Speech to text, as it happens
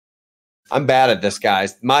I'm bad at this,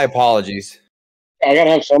 guys. My apologies. I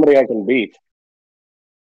gotta have somebody I can beat.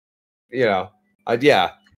 You know, I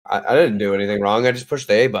didn't do anything wrong. I just pushed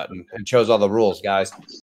the A button and chose all the rules, guys.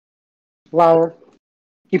 Flower.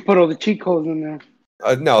 He put all the cheat codes in there.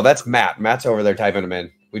 No, that's Matt. Matt's over there typing them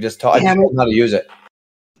in. I just told him how to use it.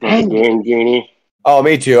 Game Genie. Oh,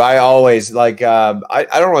 me too. I always like. I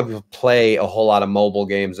don't really play a whole lot of mobile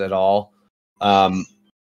games at all.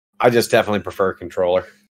 I just definitely prefer controller.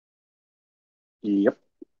 Yep.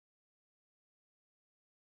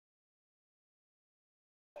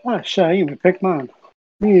 Oh shit! I even picked mine.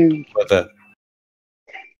 What the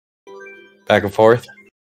back and forth?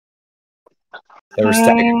 There were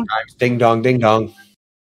stacking times. Ding dong, ding dong.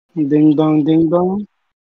 Ding dong, ding dong.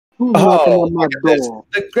 Who's knocking on my door?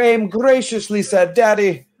 The game graciously said,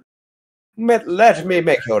 "Daddy, let me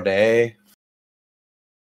make your day."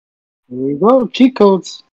 Here we go. Cheat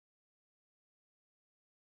codes.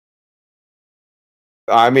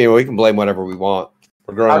 I mean, we can blame whatever we want.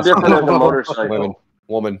 We're grown. How different is a motorcycle?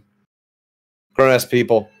 Woman. Grown-ass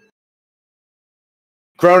people.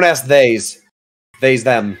 Grown-ass theys. Theys,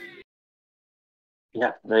 them.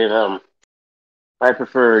 Yeah, they, them. I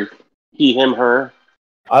prefer he, him, her.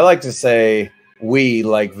 I like to say we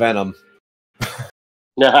like Venom.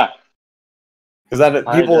 Yeah. Because then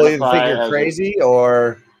people either think you're crazy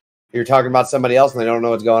or you're talking about somebody else and they don't know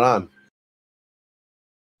what's going on.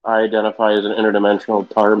 I identify as an interdimensional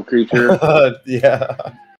tarm creature. Yeah.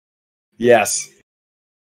 Yes.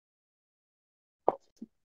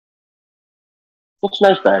 Looks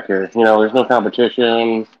nice back here. You know, there's no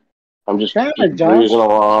competition. I'm just breezing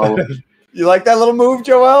along. You like that little move,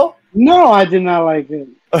 Joel? No, I did not like it.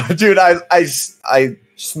 Dude, I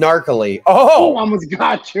snarkily. Oh! I almost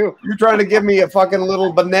got you. You're trying to give me a fucking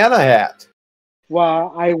little banana hat.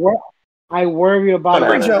 Well, I worry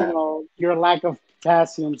about your lack of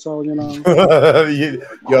potassium, so, you know.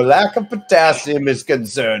 Your lack of potassium is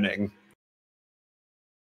concerning.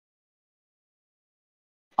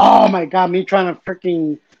 Oh my god, me trying to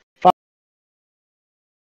freaking...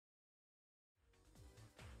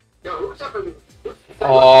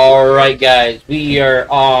 Alright guys, we are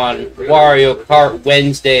on Wario Kart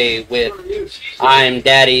Wednesday with I'm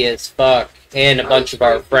Daddy as Fuck and a bunch of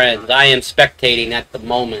our friends. I am spectating at the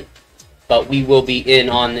moment, but we will be in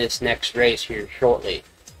on this next race here shortly.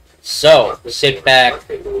 So, sit back,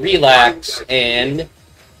 relax, and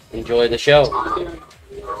enjoy the show.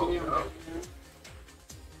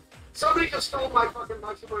 Somebody just stole my fucking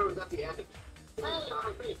mushroom when it was at the end.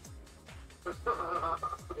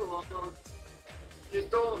 You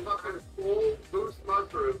stole a fucking full boost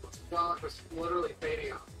mushroom while it was literally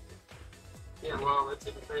fading out. Yeah, well, it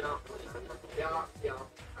didn't fade out. Yeah.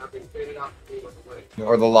 I've been faded out for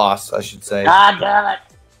Or the loss, I should say. God damn it!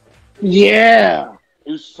 Yeah!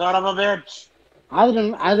 You son of a bitch! I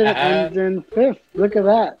didn't end in 5th. Look at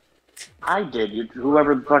that. I did.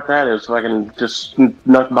 Whoever the fuck that is, so I can just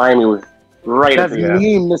snuck by me right at the end. That's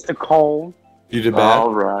me, Mr. Cole. You did bad?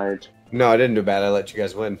 All right. No, I didn't do bad. I let you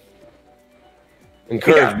guys win.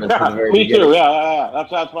 Encouragement from the very me beginning. Me too, yeah.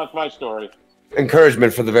 That's my story.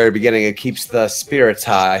 Encouragement from the very beginning. It keeps the spirits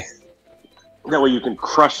high. That way you can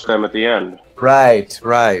crush them at the end. Right.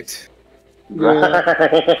 Crush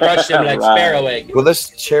them like sparrow egg. Will this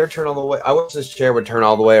chair turn all the way? I wish this chair would turn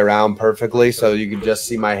all the way around perfectly so you could just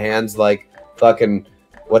see my hands like fucking,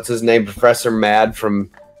 what's his name? Professor Mad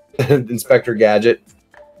from Inspector Gadget.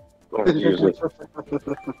 Oh, Jesus.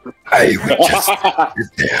 I would just sit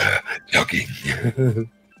there looking.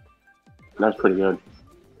 That's pretty good.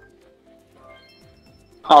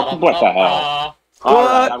 Oh, what the hell?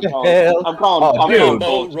 What the hell? I'm calling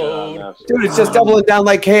Dude, it's just doubling down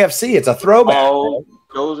like KFC. It's a throwback. Oh,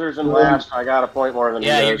 Dozer's in last. I got a point more than you.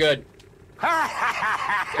 Yeah, you're good.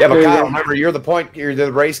 Yeah, but Kyle, remember, you're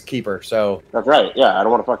the race keeper, so. That's right. Yeah, I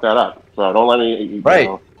don't want to fuck that up. So don't let me. Right.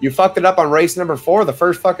 You fucked it up on race number 4 the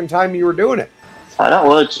first fucking time you were doing it. I know.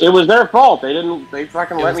 Well, it was their fault. They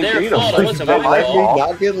fucking let me beat them. They let me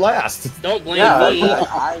not get last. Don't blame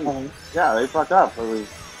me. Yeah, they fucked up.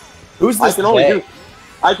 Who's this?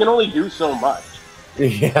 I can only do so much.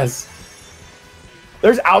 Yes.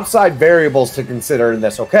 There's outside variables to consider in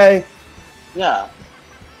this, okay? Yeah.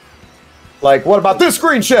 Like, what about this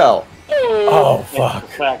green shell? Oh, fuck.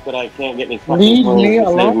 The fact that I can't get any fucking Leave me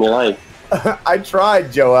alone. Save me life. I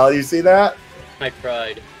tried, Joel. You see that? I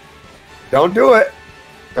tried. Don't do it.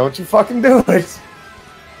 Don't you fucking do it.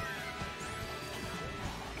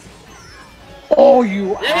 Oh,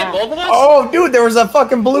 you ass. Both of us? Oh, dude, there was a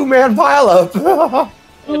fucking blue man pileup.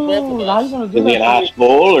 Is he an ass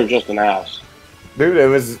bowl or just an ass?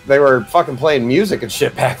 Dude, they were fucking playing music and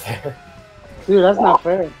shit back there. Dude, that's not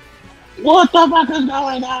fair. What the fuck is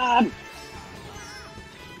going on?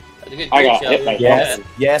 That's a good I got shell. hit by Yes,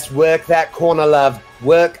 yes, work that corner, love.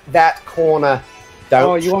 Work that corner.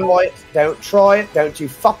 Don't try it. Don't try it. Don't you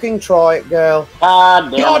fucking try it, girl.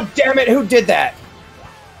 God Damn it, who did that?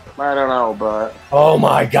 I don't know, but... Oh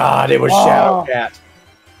my god, it was Shadow Cat.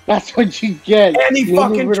 That's what you get. And he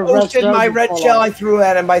fucking toasted my red shell I threw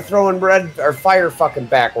at him by throwing red or fire fucking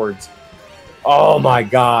backwards. Oh my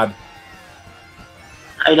god.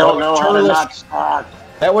 I don't know how to not stop.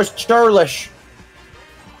 That was churlish.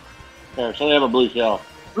 Here, so we have a blue shell.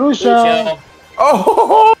 Blue shell.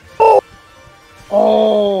 Oh!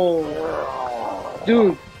 Oh,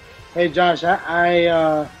 dude. Hey, Josh,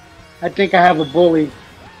 I think I have a bully.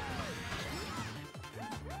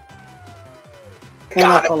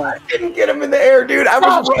 God, I didn't get him in the air, dude. I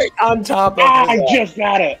was right on top of him. I just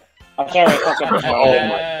got it. I'm sorry, I fucked up the Oh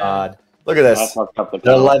my god. Look at this. I fucked up the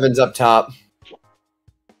 11's up top.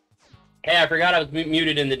 Hey, I forgot I was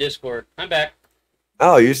muted in the Discord. I'm back.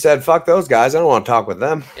 Oh, you said fuck those guys. I don't want to talk with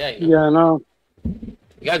them. Yeah, Yeah, I know. You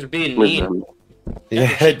guys are being mean.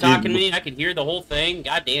 Yeah, Talking to me, I could hear the whole thing.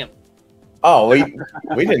 God damn. Oh, we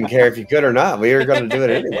didn't care if you could or not. We were going to do it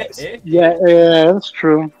anyways. Yeah, that's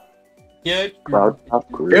true. Yeah.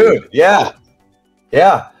 Dude, yeah.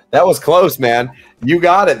 Yeah, that was close, man. You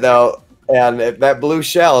got it, though. And that blue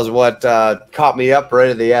shell is what caught me up right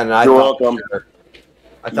at the end. And You're welcome.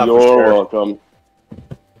 You're welcome.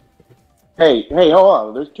 Hey, hold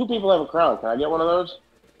on. There's 2 people that have a crown. Can I get one of those?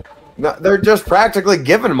 No, they're just practically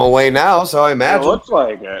giving them away now, so I imagine. It looks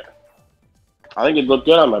like it. I think it'd look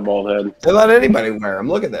good on my bald head. They let anybody wear them.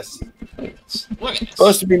 Look at this. Look at this. It's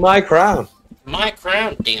supposed to be my crown. My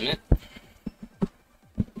crown, damn it.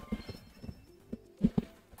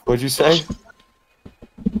 What'd you say?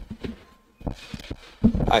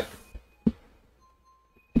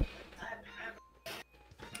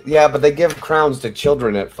 Yeah, but they give crowns to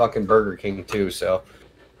children at fucking Burger King too, so.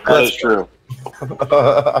 That is true.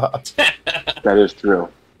 That is true.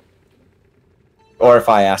 Or if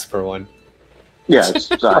I ask for one. Yes,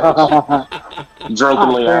 sorry.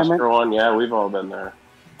 Drunkenly asked for one. Yeah, we've all been there.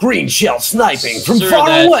 Green shell sniping from Sir,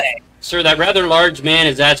 far away. Sir, that rather large man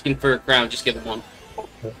is asking for a crown. Just give him one.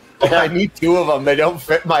 I need 2 of them. They don't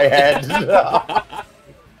fit my head.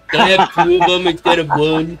 Can I have 2 of them instead of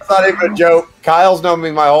one? It's not even a joke. Kyle's known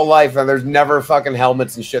me my whole life, and there's never fucking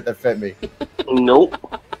helmets and shit that fit me. Nope.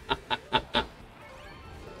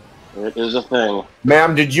 It is a thing.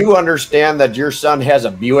 Ma'am, did you understand that your son has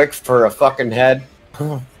a Buick for a fucking head?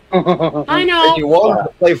 I know. And you want him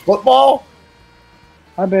to play football?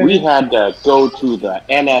 We had to go to the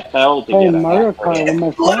NFL to get a Mario Kart with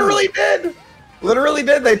my friend. Literally did. Literally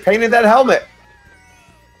did. They painted that helmet.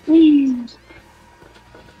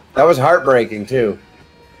 That was heartbreaking, too.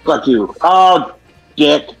 Fuck you. Oh,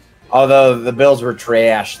 dick. Although the Bills were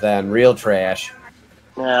trash then. Real trash.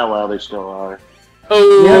 Yeah, well, they still are.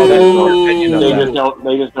 Oh, Yeah, that's your opinion of They them.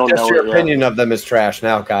 just don't Just know your it opinion of them is trash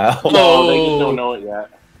now, Kyle. yet. No, they just don't know it yet.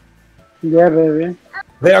 Yeah, baby.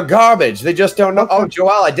 They are garbage. They just don't know. Oh,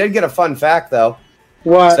 Joel, I did get a fun fact, though.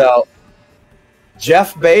 What? So,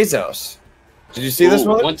 Jeff Bezos. Did you see this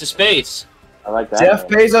one? Went to space. I like that. Jeff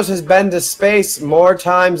Bezos has been to space more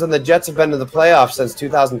times than the Jets have been to the playoffs since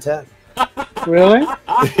 2010. Really?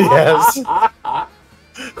 Yes.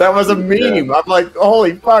 That was a meme. I'm like,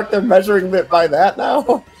 holy fuck, they're measuring it by that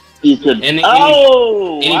now? You could. And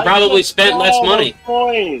he he probably spent less money.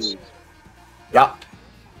 Coins. Yeah.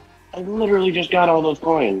 I literally just got all those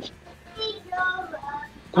coins.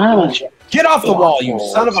 Get off the wall, you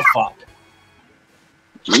son of a fuck.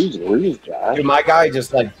 Jeez Louise, Josh. Dude, my guy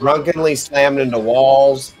just like drunkenly slammed into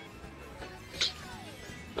walls.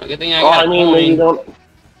 Good thing I got maybe you don't.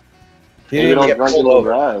 He You didn't don't get drunkenly pulled over.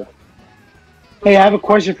 drive. Hey, I have a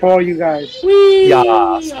question for all you guys.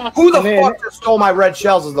 Yeah. Who the Man. fuck just stole my red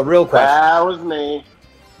shells is the real question. That was me.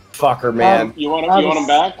 Fucker, man. You want them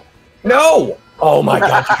back? No! Oh my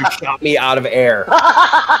god, you shot me out of air.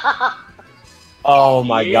 Oh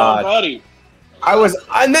my god. Buddy.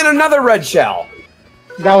 And then another red shell.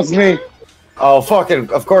 That was me. Oh, fucking,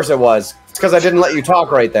 of course it was. It's because I didn't let you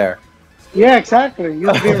talk right there. Yeah, exactly. You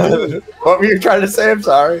was being rude. What were you trying to say? I'm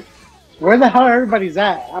sorry. Where the hell everybody's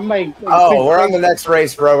at? I'm like. Oh, we're on the next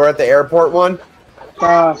race, bro. We're at the airport one.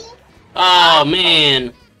 Oh,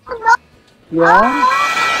 man. Yeah.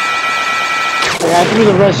 Yeah, I threw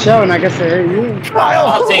the red shell and I guess I hit you.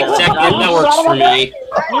 I'll take second. That works for me.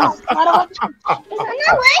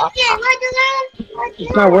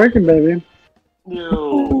 It's not working, baby.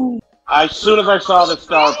 No. As soon as I saw the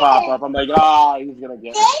star pop up, I'm like, he's gonna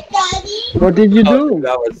get it. What did you do?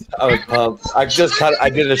 I was pumped. I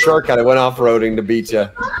did a shortcut. I went off-roading to beat you.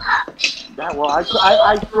 Yeah, well,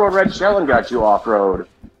 I threw a red shell and got you off road.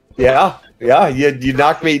 Yeah, yeah. You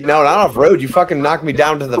knocked me. No, not off road. You fucking knocked me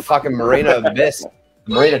down to the fucking Marina Abyss,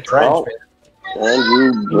 Marina Trench. Oh. And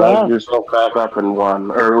you dragged yourself back up and won,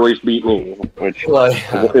 or at least beat me, which is a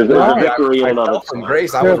victory in and of itself.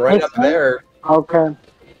 Grace, I was right up there. Okay.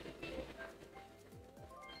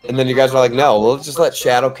 And then you guys were like, "No, we'll just let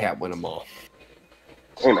Shadowcat win them all."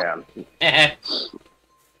 Hey, man.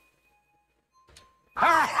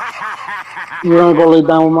 You wanna go lay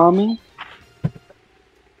down with mommy?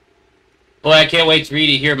 Boy, I can't wait for you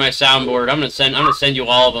to hear my soundboard. I'm gonna send you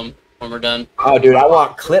all of them when we're done. Oh, dude, I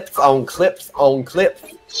want clips on clips on clips.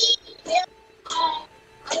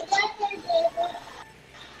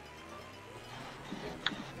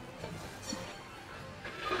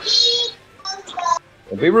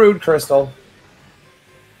 Don't be rude, Crystal.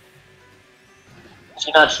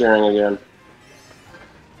 She's not sharing again.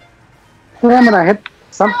 Yeah, I'm gonna hit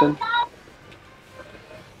something.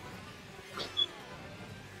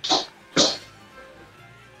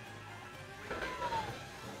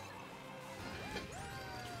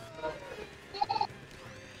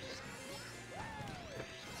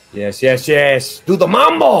 Yes, yes, yes. Do the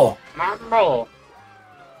mambo. Mambo.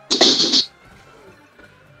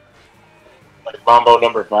 Like Mambo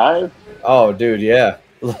number 5? Oh, dude, yeah.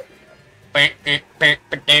 Oh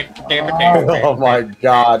my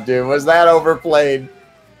god, dude, was that overplayed?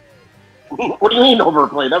 What do you mean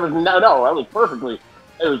overplayed? That was no, that was perfectly.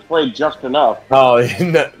 It was played just enough. Oh,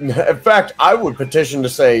 in fact, I would petition to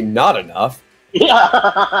say not enough. Yeah,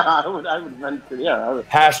 I would mention, yeah.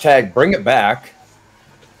 Hashtag bring it back.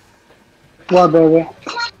 What, baby?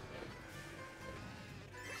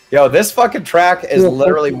 Yo, this fucking track is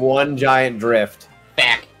literally one giant drift.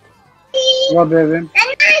 Back. What, baby?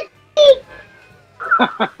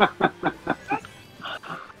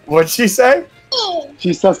 What'd she say?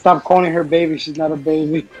 She said stop calling her baby. She's not a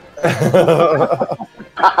baby. That's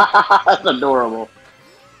adorable.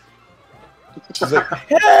 She's like,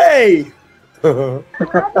 hey!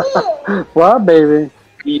 What, baby?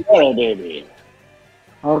 Yeah, baby.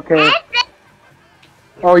 Okay.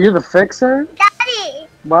 Oh, you're the fixer? Daddy!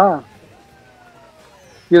 Wow.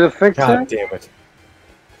 You're the fixer? God damn it.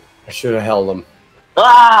 I should have held him.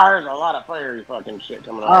 Ah, there's a lot of fiery fucking shit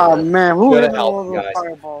coming out. Oh, man. Who Should've hit helped, all those guys.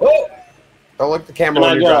 fireballs? Oh! Don't look at the camera when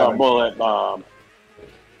I you're got a driving. bullet bomb.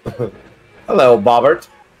 Hello, Bobbert.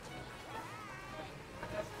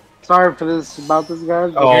 Sorry for this, about this,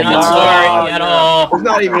 guys. Oh, You're not my sorry God. at all. There's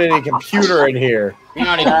not even any computer in here. You're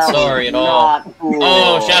not even That was sorry at all. not cool.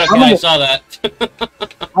 Oh, Shadow I'm I gonna- saw that.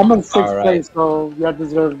 I'm in 6th All right. place, so you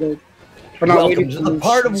deserve it. We're not Welcome waiting to for the you.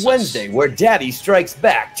 part of Wednesday where Daddy strikes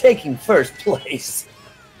back, taking first place.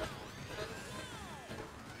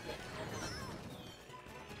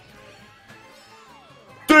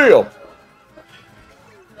 Deal.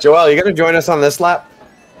 Joel, you gonna join us on this lap?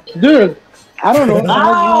 Dude, I don't know. What the hell's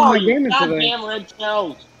wrong Oh, with my you gaming today? goddamn red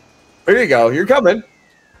shells. Here you go. You're coming.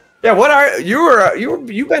 Yeah. What are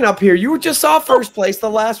you've been up here? You just saw first place the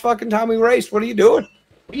last fucking time we raced. What are you doing?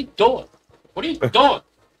 What are you doing? What are you doing?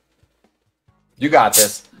 You got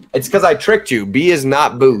this. It's because I tricked you. B is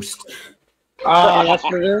not boost. Oh, that's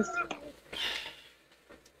for this?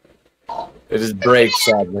 It is break,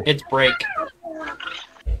 sadly. It's break.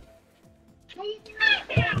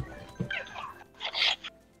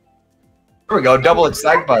 Here we go. Double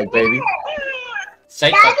excite bike, baby.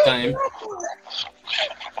 Sight time.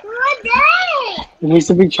 What day? It needs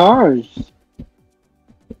to be charged.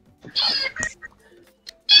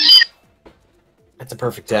 That's a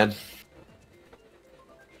perfect 10.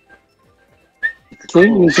 See, it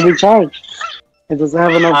needs to be charged. It doesn't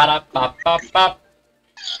have enough. Ba-da-ba-ba-ba.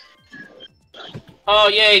 Oh,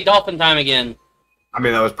 yay, dolphin time again. I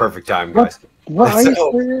mean, that was perfect time, guys. What, are you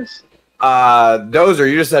So- serious? Dozer,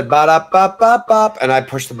 you just said bop bop bop bop bop, and I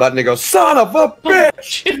pushed the button to go, son of a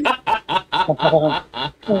bitch!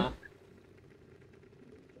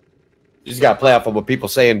 You just gotta play off of what people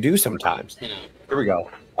say and do sometimes. You know. Here we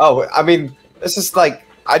go. Oh, I mean, this is like,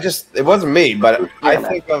 it wasn't me, but I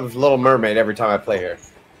think of Little Mermaid every time I play here.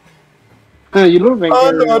 You look like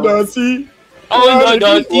Oh, you're- no, no, see? Oh,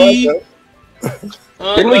 no,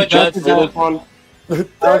 Didn't we just do no, this one?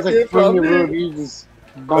 I was like, from your road, you just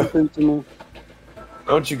bumped into me.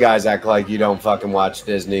 Don't you guys act like you don't fucking watch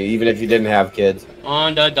Disney, even if you didn't have kids.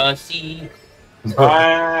 On the sea.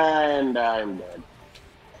 And I'm dead.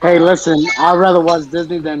 Hey, listen, I'd rather watch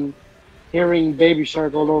Disney than hearing Baby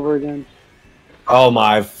Shark all over again. Oh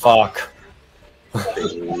my fuck.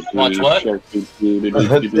 Watch what?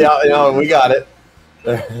 Yeah, no, we got it.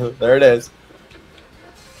 There it is.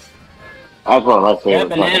 That's one of my That favorite.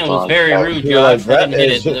 banana was songs. very rude, Josh. I didn't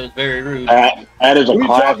hit it, but it was very rude. That is a What are you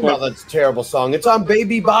classic. talking about? That's a terrible song. It's on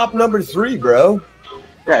Baby Bop #3, bro.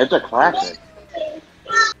 Yeah, it's a classic.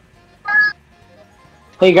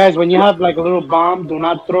 Hey guys, when you have like a little bomb, do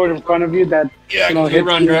not throw it in front of you. That Yeah, you know, you hits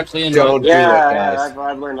run you. directly into Don't it. do it, Yeah, guys.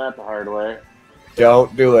 I've learned that the hard way.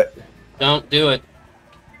 Don't do it. Don't do it.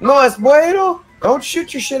 No, es bueno. Don't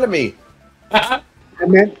shoot your shit at me. I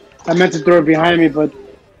meant to throw it behind me, but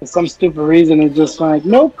for some stupid reason, it's just like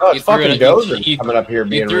nope. Oh, You it's threw fucking it- Dozer you- coming up here You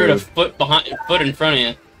being threw it a rude. foot in front of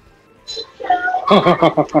you.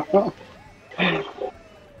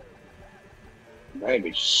 That'd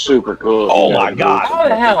be super cool. Oh Yeah, my God. How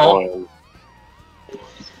the hell?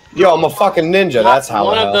 Yo, I'm a fucking ninja. That's how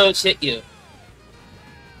one the of hell. those hit you.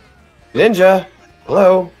 Ninja.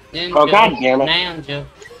 Hello. Ninja, Oh, God damn it. Ninja.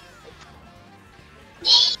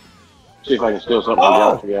 See if I can steal something Oh.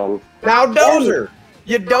 else again. Now, Dozer.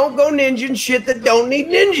 You don't go ninja shit that don't need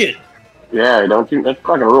ninja. Yeah, don't you? That's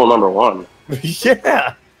fucking rule number 1.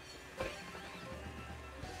 Yeah.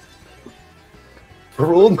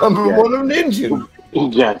 Rule number Yeah. 1 of ninja.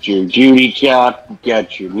 Got your Judy chop,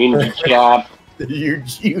 got your ninja chop. You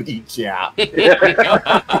Judy chop.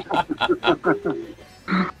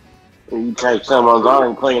 You take someone's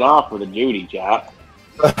arm clean off with a Judy chop.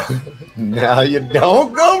 Now you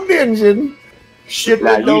don't go ninja. Shit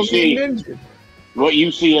Now that you don't see- need ninja. What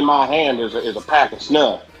you see in my hand is a pack of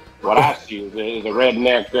snuff. What I see is a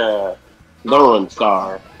redneck throwing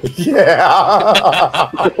star. Yeah.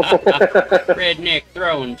 Redneck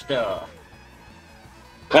throwing stuff.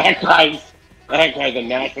 That guy's a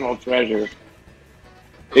national treasure.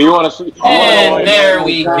 You want to see? And there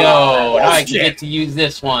we go. Now I Shit. get to use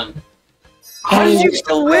this one. How did you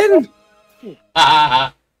still win?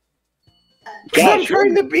 Ah, 'Cause I'm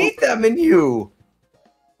trying to beat them and you.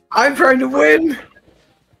 I'm trying to win.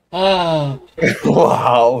 oh.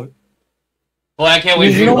 Wow. Boy, I can't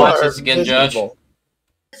wait You to know watch are this again, Josh. miserable.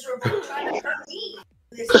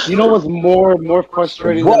 You know what's more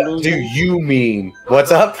frustrating What than do losing? you mean?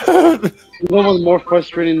 What's up? You know what's more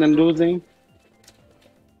frustrating than losing?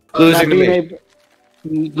 Losing to Not being me. able-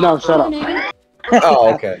 No, shut up.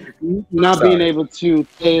 Oh, okay. Not Sorry. being able to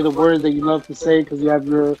say the words that you love to say because you have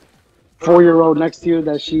your 4-year-old next to you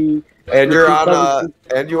that she. And you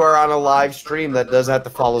are on a live stream that does have to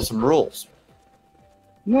follow some rules.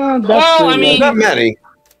 No, that's Well, true. I mean- There's not many.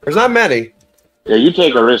 There's not many. Yeah, you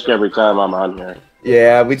take a risk every time I'm on here.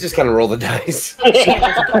 Yeah, we just kind of roll the dice.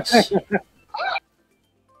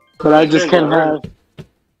 But I just can't have.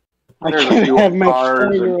 I There's a can't few have my R's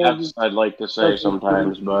and 4-year-old. F's I'd like to say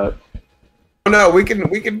sometimes, but No, we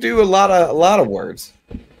can do a lot of words.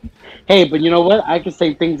 Hey, but you know what? I can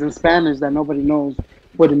say things in Spanish that nobody knows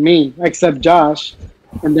what it means except Josh,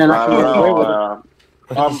 and then I I can don't get away with it. know.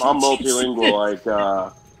 I'm multilingual,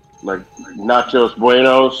 like nachos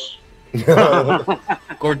buenos.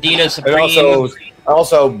 Gordita And Supreme.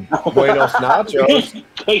 also Buenos Nachos.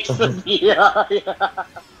 Quesadilla, yeah.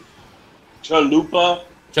 Chalupa. Oh,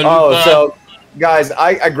 Chalupa. so guys,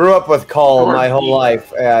 I grew up with Cole my whole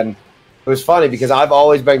life, and it was funny because I've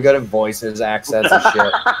always been good at voices, accents, and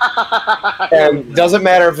shit. And doesn't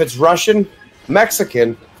matter if it's Russian,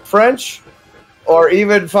 Mexican, French, or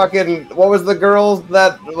even fucking what was the girl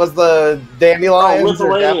that was the dandelions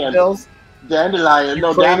or Lithuanian. daffodils? Dandelion. No,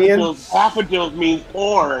 Ukrainian? daffodils means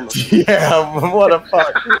corn. Yeah, what a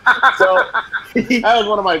fuck. So That was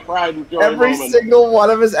one of my pride and joy every moments. single one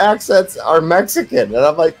of his accents are Mexican, and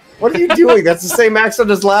I'm like, what are you doing? That's the same accent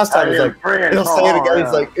as last time. He's like, he'll say it again.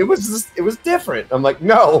 He's like, it was different. I'm like,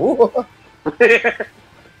 no.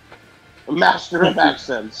 Master of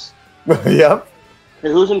accents. Yep,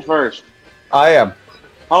 Hey, who's in first? I am.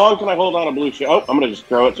 How long can I hold on a blue shit? Oh, I'm gonna just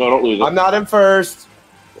throw it so I don't lose it. I'm not in first.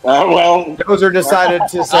 Well, Dozer decided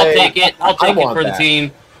to say, I'll take it. I'll take it want for the that.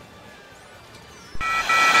 team.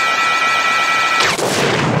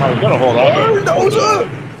 I was gonna hold on. Dozer!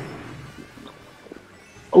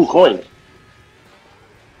 Oh, coin.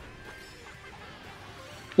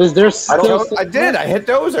 Is there still? I did. I hit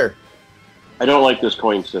Dozer. I don't like this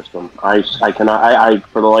coin system. I cannot. I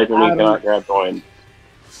for the life of me I don't- cannot grab coin.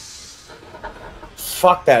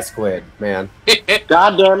 Fuck that squid, man.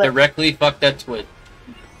 God damn it! Directly fuck that twit.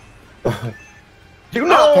 Do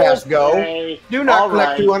not pass go. Okay. Do not All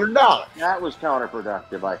collect right. $200. That was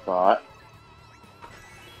counterproductive, I thought.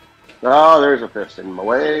 Oh, there's a fist in my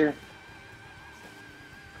way.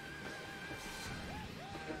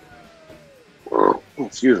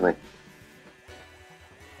 Excuse me.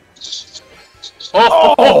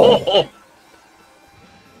 Oh!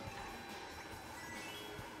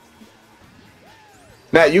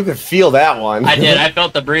 Matt, you could feel that one. I did. I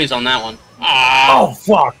felt the breeze on that one. Oh,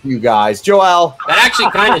 fuck you guys. Joel. That actually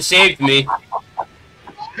kind of saved me.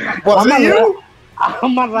 Was it you?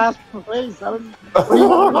 I'm my last place. What are you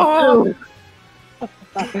gonna do?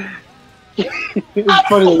 It's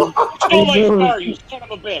funny. Oh my star, you son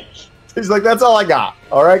of a bitch! He's like, that's all I got.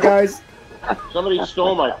 All right, guys? Somebody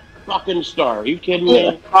stole my fucking star. Are you kidding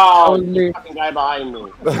me? Oh, the fucking guy behind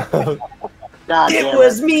me. God damn It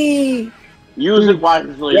was me. Use it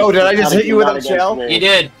wisely. Yo, did I just hit you with a shell? You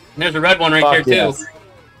did. There's a red one right Fuck there, yes. too.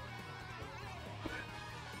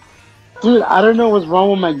 Dude, I don't know what's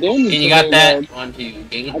wrong with my game. And you got that. 1, 2,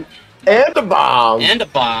 3. And a bomb. And a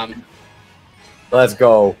bomb. Let's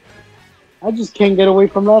go. I just can't get away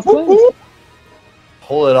from last place.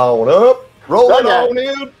 Pull it on up. Roll it on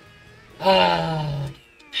in.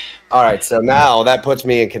 All right, so now that puts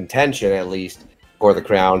me in contention, at least, for the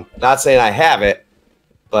crown. Not saying I have it,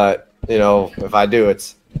 but, you know, if I do,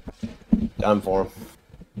 it's done for him.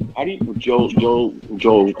 How do you Joe Little?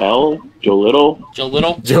 Joe Little? Joe Little.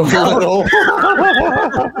 Joe Little.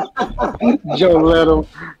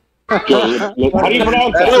 How do you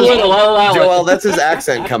pronounce that? Joe Little, I'll allow it. Joel, that's his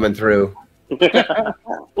accent coming through.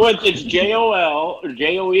 Well, it's J-O-L or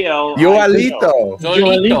J-O-E-L. Joelito.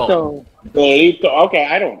 Joelito. Joelito. Okay,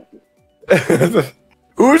 I don't.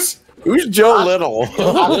 Who's Joe Little?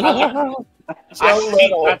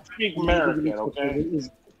 I speak American, okay?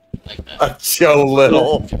 Joe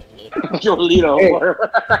Little. Joelito.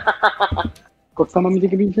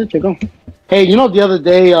 Hey, you know, the other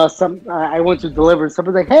day, I went to deliver.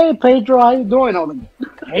 Somebody's like, "Hey, Pedro, how you doing?" I was like,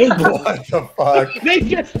 "Hey, What the fuck?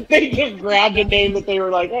 They just grabbed a name that they were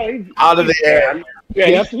like, oh, he's Out of the air.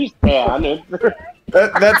 Yeah, he's fan.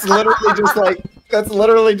 That's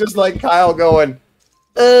literally just like Kyle going,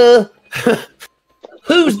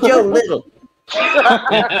 who's Joe Little?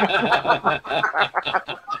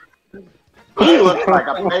 He looks like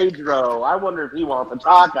a Pedro. I wonder if he wants a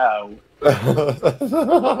taco. What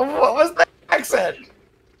was that accent?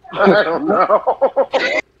 I don't know.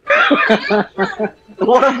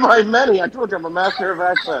 One of my many. I told you I'm a master of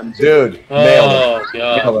accents. Dude, nailed him.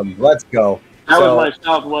 God. Nailed him. Let's go. That was my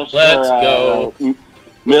Southwest. Let's go.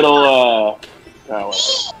 Middle.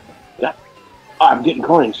 Yeah. I'm getting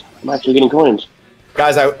coins. I'm actually getting coins.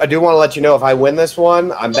 Guys, I do want to let you know if I win this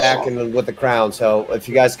one, I'm back in with the crown. So if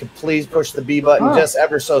you guys could please push the B button just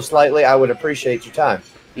ever so slightly, I would appreciate your time.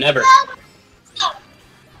 Never.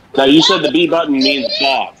 Now, you said the B button means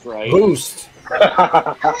boss, right? Boost.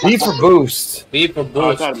 B for boost. B for Oh,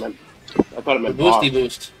 boost. I thought it meant Boosty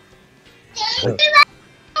boss. boost.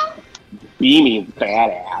 B means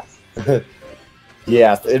badass.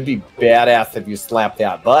 Yeah, it'd be badass if you slapped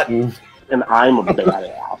that button. And I'm a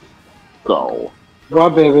badass. Go. "Raw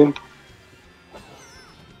baby."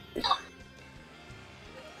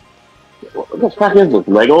 What the fuck is this?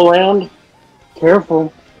 Legoland?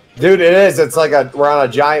 Careful. Dude, it is. It's like we're on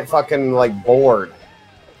a giant fucking like board.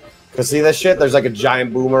 Cause see this shit? There's like a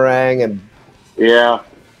giant boomerang and Yeah.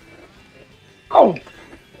 Oh,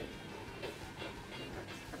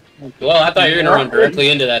 Well, I thought you were going to run directly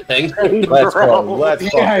into that thing. let's go. Let's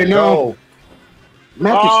fucking I know. go.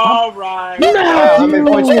 Matthew, stop. All right. How many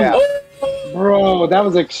points you have? Bro, that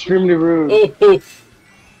was extremely rude.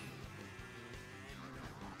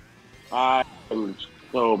 I'm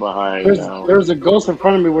so behind now. There's a ghost in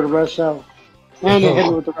front of me with a red shell. And they hit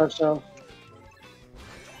me with the red shell.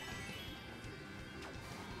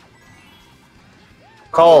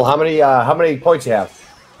 Cole, how many points you have?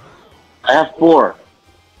 I have 4.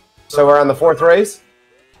 So we're on the 4th race?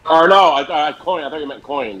 Or no, I thought you meant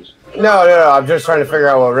coins. No. I'm just trying to figure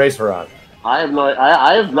out what race we're on. I have no.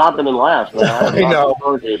 I have not been in last, man. I have I know.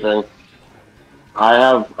 I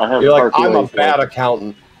have. You're like, I'm a cartoons, bad man.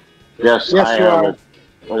 accountant. Yes, Yes, I you am. are.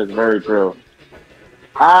 That is very true.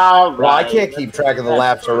 All right. Well, I can't keep track of the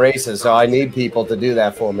laps or races, so I need people to do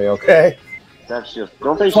that for me, okay? That's just.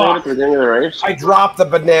 Don't they say it at the beginning of the race? I dropped the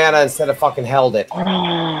banana instead of fucking held it.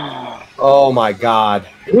 Oh my god.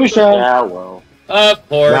 Lucia. Yeah, well. Of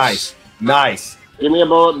course. Nice. Nice. Give me a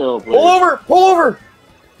bullet bill, please. Pull over! Pull over!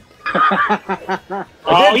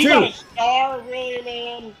 Oh, you too. got a star, really,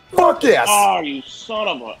 man? Fuck yes! Oh, you son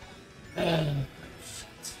of a.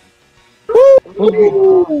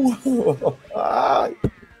 Woo!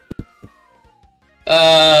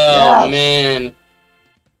 Oh, man.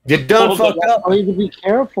 You done fucked up. I need to be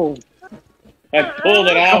careful. I pulled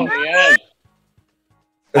it out in the end.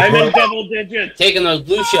 I'm in double digits. Taking those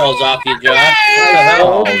blue shells off you, Josh. What the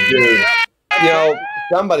hell? Oh, dude. You know,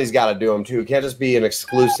 somebody's got to do them, too. It can't just be an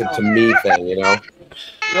exclusive to me thing, you know?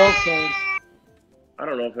 Okay. I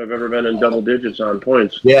don't know if I've ever been in double digits on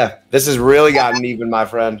points. Yeah, this has really gotten even, my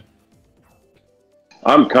friend.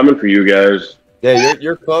 I'm coming for you guys. Yeah,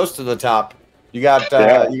 you're close to the top. You got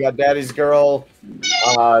Daddy's Girl,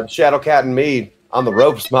 Shadowcat, and me on the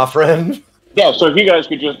ropes, my friend. Yeah, so if you guys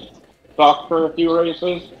could just talk for a few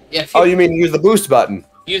races. Yeah, Oh, you mean use the boost button?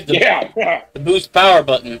 Use the boost power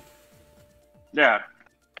button. Yeah,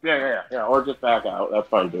 or just back out. That's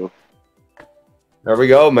fine too. There we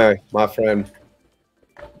go, my friend.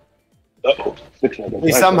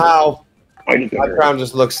 See, somehow my crown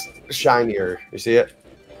just looks shinier. You see it?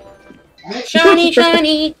 Shiny,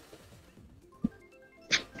 shiny.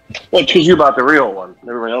 Well, because you bought the real one.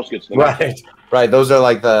 Everybody else gets the right. Those are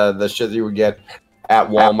like the shit that you would get at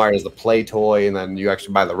Walmart as the play toy, and then you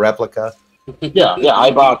actually buy the replica. Yeah,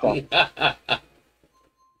 I bought them.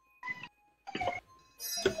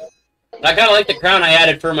 I kind of like the crown I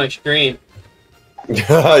added for my stream.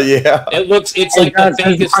 Yeah. It's like the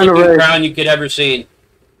fakest looking crown you could ever see.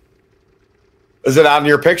 Is it on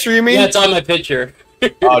your picture, you mean? Yeah, it's on my picture.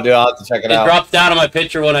 Oh, dude, I'll have to check it out. It drops down on my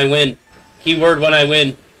picture when I win. Keyword when I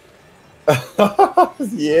win.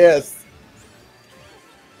 Yes.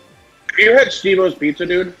 Have you had Steve-O's Pizza,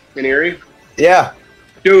 dude, in Erie? Yeah.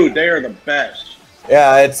 Dude, they are the best.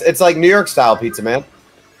 Yeah, it's like New York style pizza, man.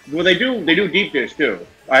 Well, they do deep dish too.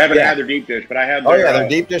 I haven't had their deep dish, but I had. Their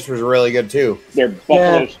deep dish was really good too. Their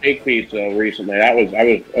buffalo steak pizza recently.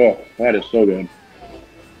 That is so good.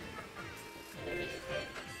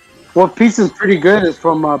 What pizza's pretty good is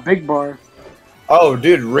from Big Bar. Oh,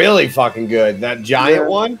 dude, really fucking good. That giant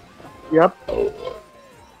one? Yep.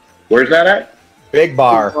 Where's that at? Big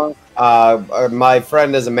Bar. My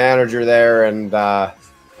friend is a manager there, and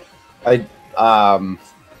it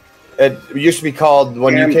used to be called,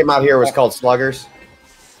 when you came out here, it was called Sluggers.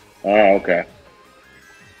 Oh, okay.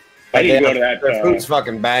 I need to go to that. Their food's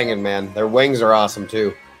fucking banging, man. Their wings are awesome,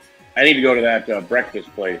 too. I need to go to that breakfast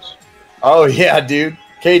place. Oh, yeah, dude.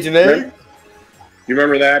 Cajun egg? You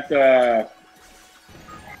remember that?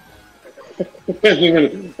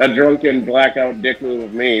 A drunken blackout dick move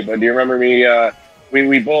of me, but do you remember me?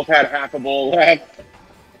 We both had half a bowl left.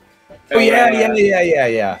 Oh,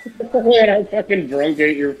 yeah. I fucking drunk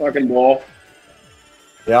ate your fucking bowl.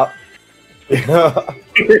 Yep.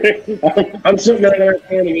 I'm sitting there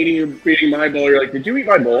eating my bowl. You're like, did you eat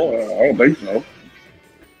my bowl? I don't think so.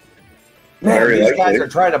 Man, these guys are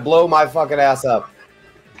trying to blow my fucking ass up.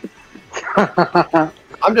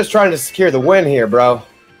 I'm just trying to secure the win here, bro.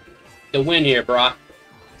 The win here, bro.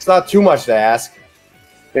 It's not too much to ask.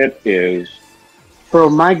 It is. Bro,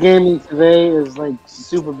 my gaming today is like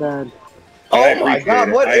super bad. Oh my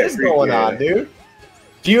god, what is going on, dude?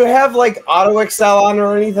 Do you have like auto excel on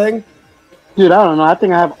or anything? Dude, I don't know. I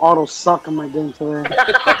think I have auto suck in my game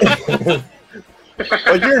today.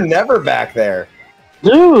 Well, you're never back there.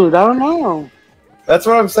 Dude, I don't know. That's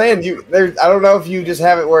what I'm saying. I don't know if you just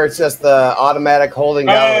have it where it's just the automatic holding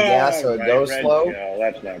down the gas so it goes slow. Yeah,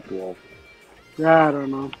 that's not cool. Yeah, I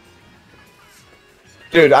don't know.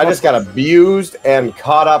 Dude, I just got abused and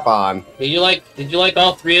caught up on. Did you like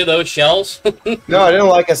all three of those shells? No, I didn't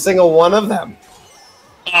like a single one of them.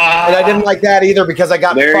 And I didn't like that either because I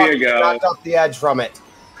got knocked off the edge from it.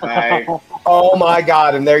 Oh my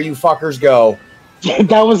god, and there you fuckers go.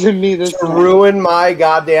 That wasn't me this time. Ruin my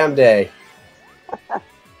goddamn day.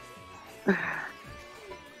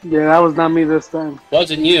 Yeah, that was not me this time.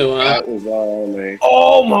 Wasn't you, huh? That was all me.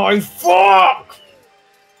 Oh my fuck!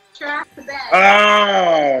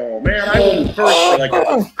 Oh man,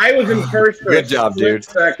 I was in first for Good job, dude.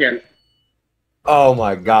 Second. Oh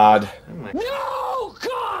my god. No,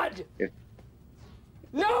 God!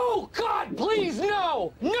 No, God, please,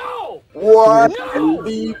 no! No! What No!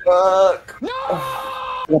 the fuck? No!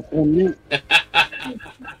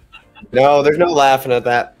 No, there's no laughing at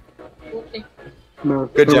that. No,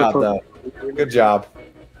 Good job, though. Good job.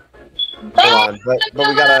 Hold on, but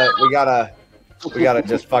we gotta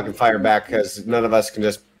just fucking fire back because none of us can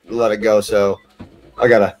just let it go. So I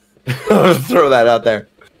gotta throw that out there.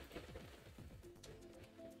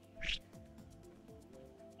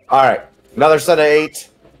 All right, another set of 8.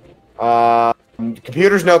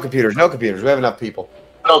 Computers, no computers, no computers. We have enough people.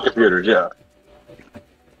 No computers, yeah.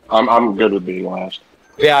 I'm good with being last.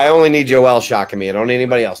 Yeah, I only need Joel shocking me. I don't need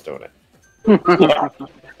anybody else doing it.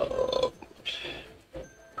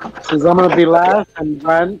 Since I'm gonna be last and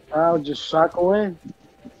Brian, I'll just shock away.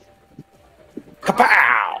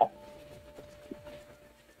 Kapow!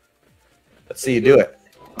 Let's see you do it.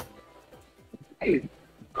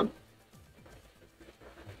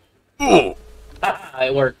 Ooh.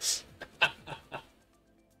 It works. I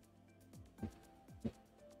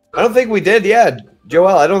don't think we did, yeah.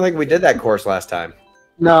 Joel, I don't think we did that course last time.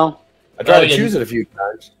 No. I tried to choose it a few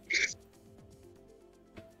times.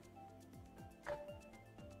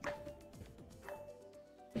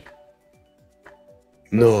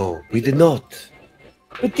 No, we did not.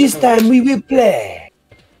 But this time we will play.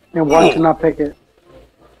 And why should not pick it?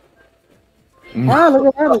 Ah, look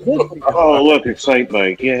at that. It's good. Oh, look, Excite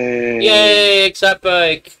Bike. Yay. Yay, Excite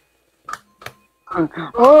Bike.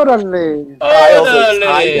 Órale.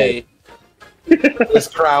 Órale. This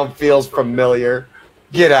crowd feels familiar.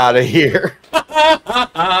 Get out of here.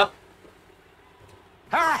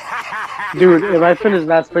 Dude, if I finish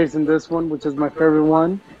last place in this one, which is my favorite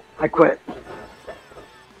one, I quit.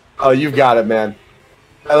 Oh, you've got it, man.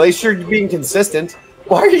 At least you're being consistent.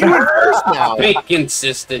 Why are you in first now? Be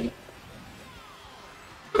consistent.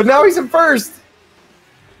 But now he's in first.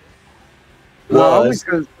 No,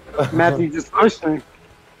 because Matthew just pushed me.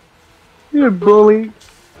 You're a bully.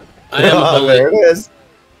 I am a bully. There it is.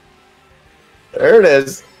 There it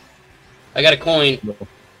is. I got a coin.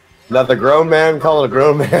 Not the grown man calling a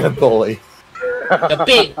grown man a bully. The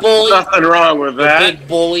big bully. Nothing wrong with The that. big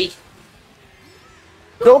bully.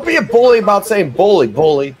 Don't be a bully about saying bully,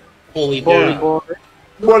 bully. Bully, Bully, bully. boy.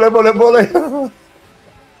 Bully, bully, bully.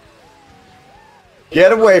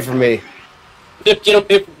 Get away from me. Get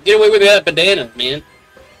away with that banana, man.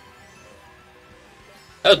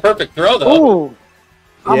 That was a perfect throw, though. Ooh.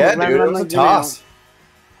 Yeah, dude, it was a toss.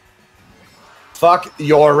 Fuck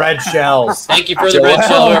your red shells. Thank you for the red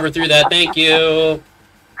shell, whoever threw that. Thank you.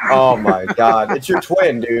 Oh my god. It's your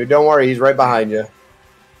twin, dude. Don't worry, he's right behind you.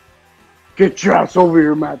 Get your ass over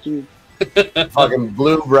here, Matthew. Fucking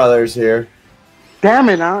Blue Brothers here. Damn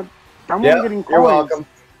it, huh? I'm Yeah, only getting you're coins. welcome.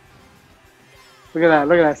 Look at that.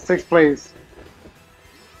 Look at that. 6th place.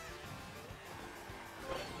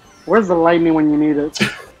 Where's the lightning when you need it?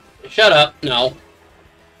 Shut up. No.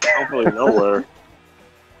 Hopefully nowhere.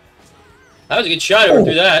 That was a good shot. Whoever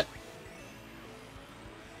threw that.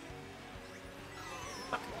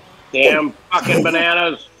 Damn fucking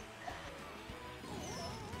bananas.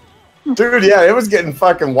 Dude, yeah, it was getting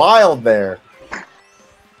fucking wild there.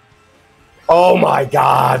 Oh my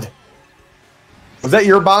god. Was that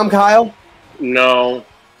your bomb, Kyle? No.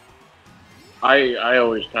 I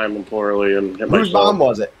always time them poorly and hit Whose myself. bomb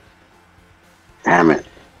was it? Damn it.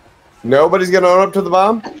 Nobody's gonna own up to the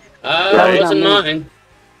bomb? It wasn't mine.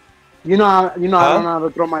 You know, I don't Huh? know how to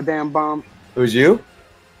throw my damn bomb. It was you?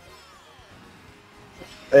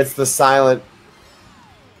 It's the silent.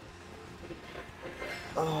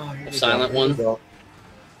 Oh, here we Silent go, here we one? go.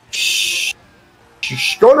 Shh.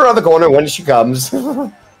 Shh. Going around the corner when she comes.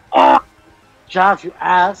 Dude, Josh, you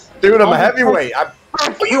ass. I'm Oh, a heavyweight.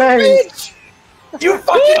 You place. bitch! You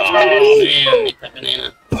fucking Oh, bitch! man. Get that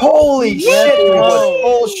banana. Holy shit! It was Oh.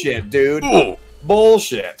 bullshit, dude.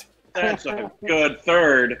 Bullshit. That's a good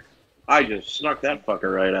third. I just snuck that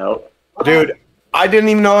fucker right out. Dude, I didn't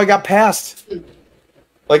even know I got past.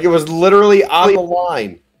 Like, it was literally on the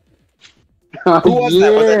line. Who was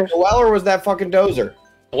that? Was that Joel or was that fucking Dozer?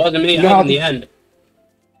 It wasn't me. I No. was in the end.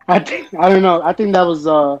 I don't know. I think that was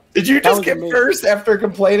Did you That just was get amazing. first first after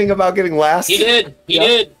complaining about getting last? He did. He Yeah.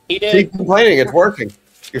 did. He did. Keep complaining. It's working.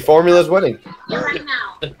 Your formula's winning. You're right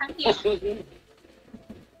now. Come here.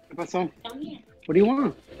 What's on? Come here. What do you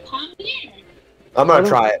want? Come here. I'm gonna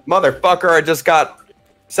try it. Motherfucker, I just got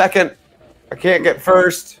second. I can't get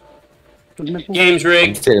first. Game's I'm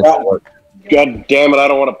rigged. seeing it work. God damn it, I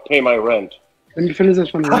don't want to pay my rent. Let me finish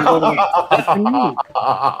this one. Let me go to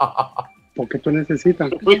Porque tú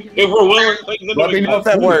necesitas. If we're willing, Let me know if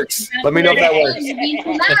that works. Let me know if that works. You're being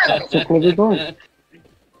too loud. So close the door.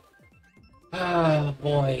 Oh,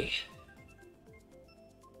 boy.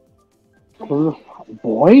 Close the-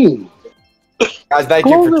 Boy. Guys, thank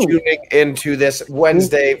you for Close it. tuning into this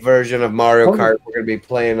Wednesday version of Mario Close Kart. We're going to be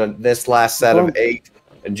playing on this last set of 8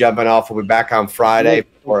 and jumping off. We'll be back on Friday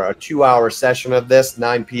for a 2-hour session of this,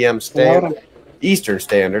 9 p.m. standard, Eastern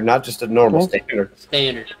Standard, not just a normal standard.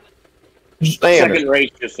 Standard. Standard. second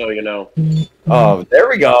race, just so you know. Oh, there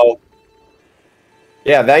we go.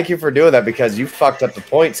 Yeah, thank you for doing that because you fucked up the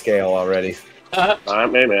point scale already.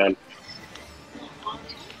 Not me, man.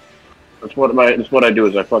 That's what I do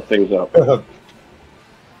is I fuck things up.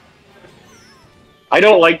 I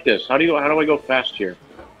don't like this. How do I go fast here?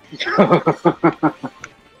 Hit the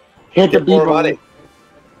Get more beat money.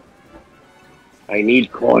 I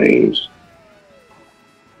need coins.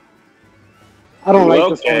 I don't like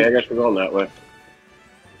this Okay, I one. guess we're going that way.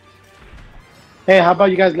 Hey, how about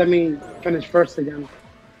you guys let me finish first again?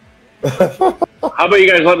 How about you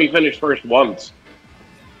guys let me finish first once?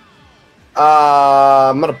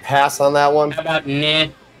 I'm going to pass on that one. How about nah?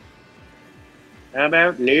 How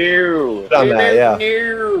about new? On that, yeah.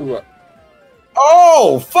 No.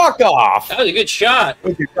 Oh, fuck off. That was a good shot.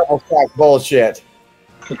 With your double stack bullshit.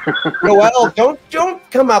 Noel,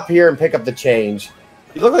 don't come up here and pick up the change.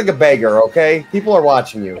 You look like a beggar, okay? People are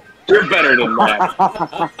watching you. You're better than that.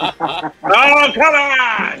 Oh, come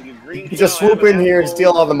on! You just swoop in here and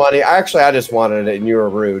steal all the money. Actually, I just wanted it, and you were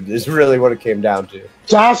rude. Is really what it came down to.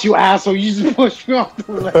 Josh, you asshole! You just pushed me off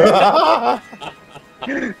the ledge.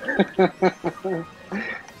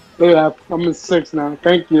 Look at that. I'm in 6 now.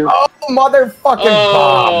 Thank you. Oh, motherfucking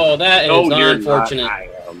bomb! Oh, that is unfortunate.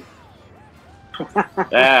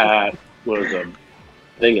 That was a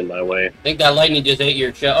thing in my way. I think that lightning just ate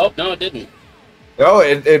your shell. Oh, no, it didn't. No,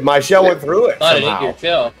 my shell went through it. I thought somehow. it ate your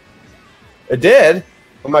shell. It did,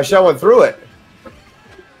 but my shell went through it.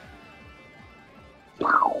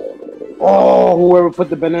 Oh, whoever put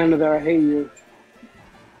the banana there, I hate you.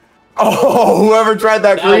 Oh, whoever tried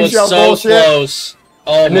that green was shell so bullshit. close.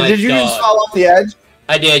 Oh And my did you God. just fall off the edge?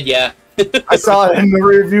 I did, yeah. I saw it in the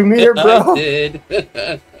rearview mirror, bro. I did.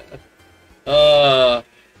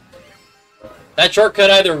 That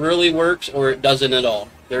shortcut either really works or it doesn't at all.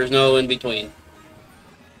 There's no in between.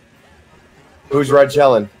 Who's red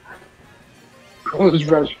shelling? Who's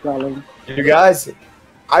red shelling? You guys,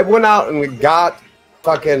 I went out and we got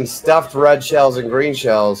fucking stuffed red shells and green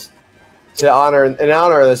shells in honor of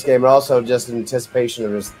this game, but also just in anticipation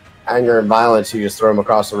of his anger and violence. You just throw them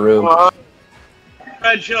across the room.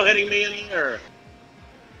 Red shell hitting me in the ear.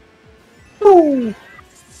 Ooh.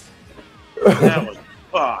 That was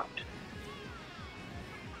fucked.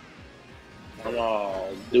 Oh,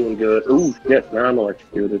 doing good. Ooh, shit, now I'm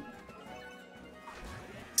electrocuted.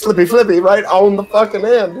 Slippy flippy right on the fucking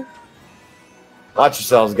end. Watch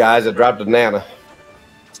yourselves, guys. I dropped a nana.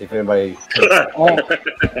 See if anybody... Oh.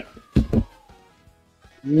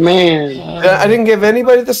 Man. I didn't give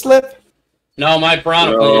anybody the slip? No, my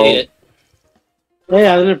piranha plant ate it. Hey,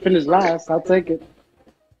 I didn't finish last. I'll take it.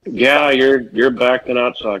 Yeah, you're back to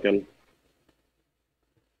not sucking.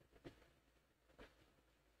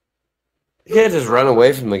 You can't just run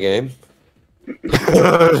away from the game.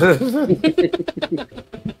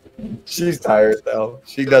 She's tired, though.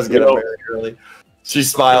 She does get up very early. She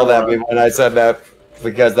smiled at me when I said that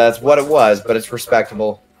because that's what it was, but it's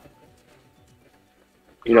respectable.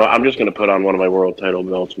 You know, I'm just going to put on one of my world title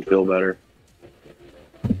belts and feel better.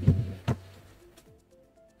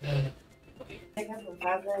 I got from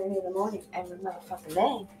 5:30 in the morning every motherfucking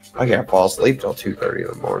day. I can't fall asleep till 2:30 in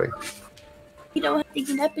the morning. You don't have to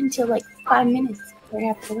get up until like 5 minutes right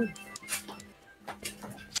after work.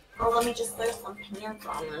 Well, let me just throw some pants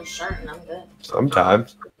on and a shirt and I'm good.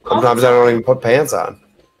 Sometimes I don't even put pants on.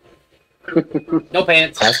 No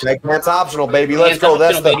pants. Hashtag pants optional, baby. Let's Pants go.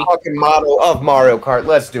 That's optional, the baby. fucking motto of Mario Kart.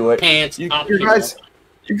 Let's do it. Pants You optional. guys,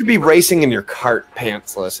 you could be racing in your cart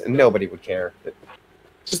pantsless, and nobody would care.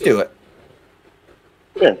 Just do it.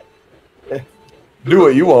 Yeah. Do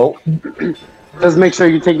it. You won't. Just make sure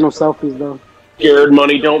you take no selfies, though. Scared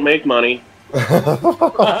money don't make money.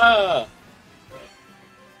 I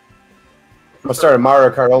started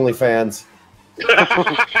Mario Kart OnlyFans.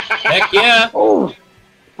 Heck yeah. Oh,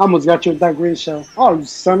 I almost got you with that green shell. Oh, you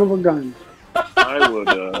son of a gun.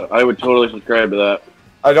 I would totally subscribe to that.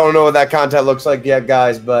 I don't know what that content looks like yet,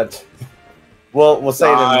 guys, but we'll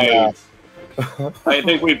say it in I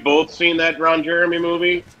think we've both seen that Ron Jeremy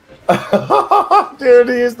movie. Dude,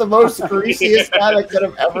 he is the most greasiest guy that could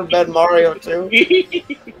have ever been Mario 2.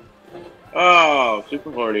 Oh,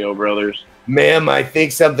 Super Hornio Brothers. Ma'am, I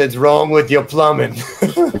think something's wrong with your plumbing.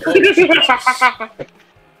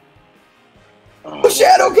 Oh,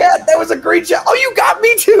 Shadow Cat, that was a great shot. Oh, you got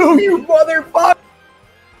me too, you motherfucker.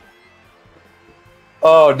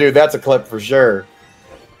 Oh, dude, that's a clip for sure.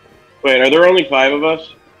 Wait, are there only 5 of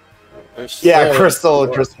us? Yeah, Crystal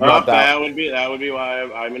dropped out. That would be why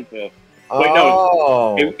I'm in 5th. Wait,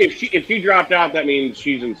 Oh. no. If she dropped out, that means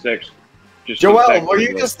she's in 6th. Joel, were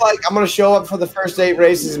you just like, I'm going to show up for the first 8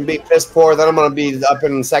 races and be piss poor, then I'm going to be up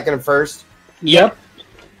in 2nd and 1st? Yep.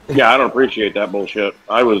 Yeah, I don't appreciate that bullshit.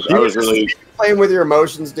 I was really playing with your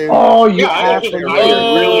emotions, dude. Oh, you actually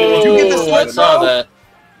Oh, Did you get the slip, I saw bro? that.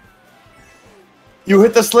 You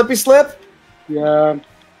hit the slippy slip? Yeah.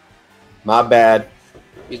 My bad.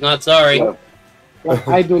 He's not sorry.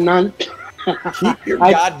 I do not. Keep your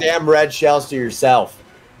goddamn red shells to yourself.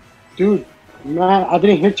 Dude, man, I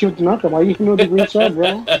didn't hit you with nothing. Why you know the green shell,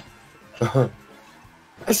 bro?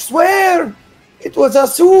 I swear, it was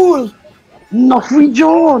azul. No fui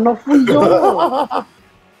yo, no fui yo.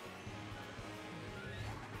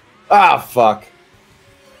 Ah, fuck.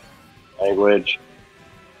 language.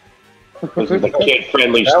 This is the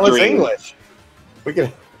kid-friendly That was stream. English. We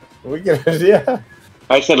can, yeah.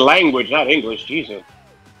 I said language, not English. Jesus.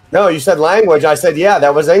 No, you said language. I said, yeah,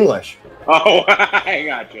 that was English. Oh, I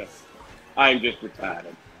gotcha. I'm just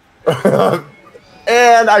retarded.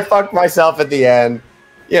 And I fucked myself at the end.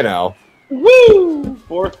 you know. Woo!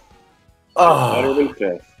 Fourth. Oh, Better than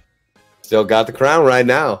fifth. still got the crown right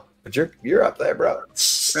now, but you're up there, bro.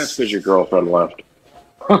 That's because your girlfriend left. Dude,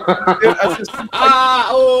 I just,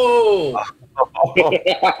 Oh!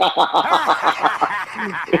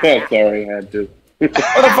 Sorry, I had to.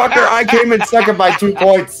 motherfucker, I came in second by 2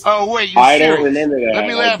 points. Oh wait, you I serious? don't remember that. Let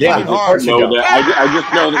me laugh Yeah, even of course harder. you don't. I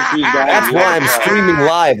just know that she's got. That's why I'm streaming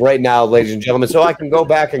live right now, ladies and gentlemen, so I can go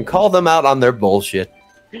back and call them out on their bullshit.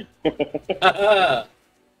 Dude,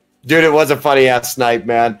 it was a funny ass snipe,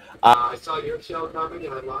 man. I saw your show coming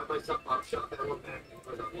and I lined myself up, shot that one back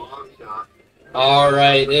for the long shot. All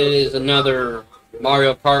right, it is another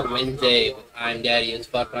Mario Kart Wednesday with I'm Daddy as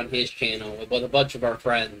Fuck on his channel with a bunch of our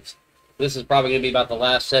friends. This is probably going to be about the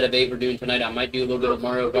last set of 8 we're doing tonight. I might do a little bit of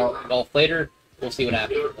Mario Golf later. We'll see what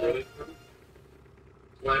happens.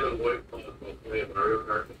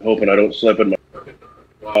 Hoping I don't slip in my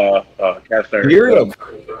cast iron. You're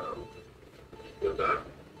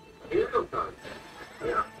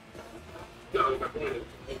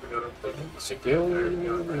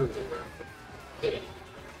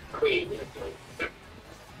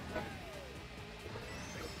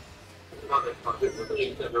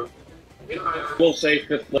We'll say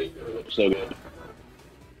fifth place. So good.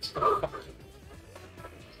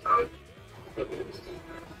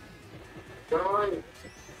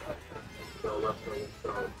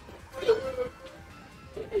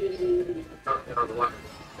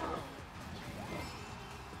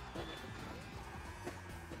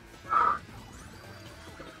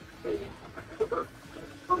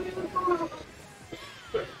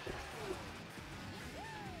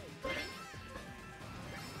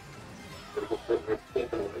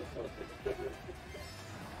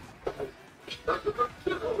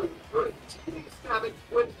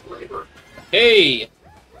 Hey!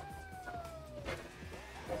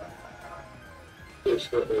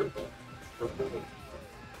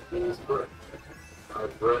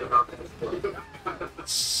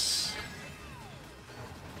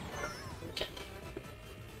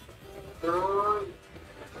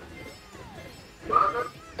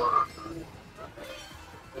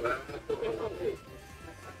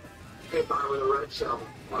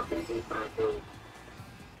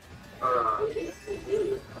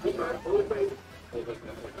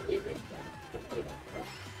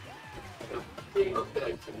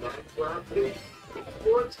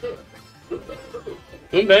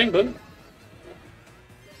 Boom, bang, boom.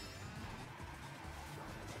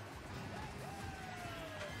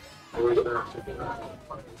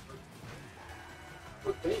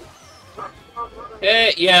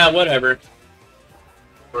 Yeah, whatever.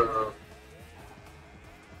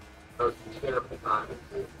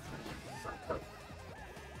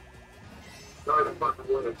 Sorry to fucking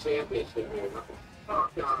win a championship here. Oh,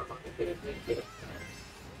 God, I'm not going to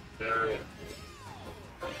there it is.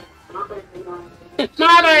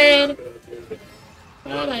 My bad.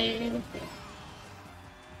 My bad.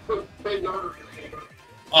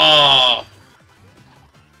 Oh.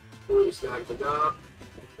 We snagged it up.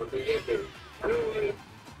 What do you do?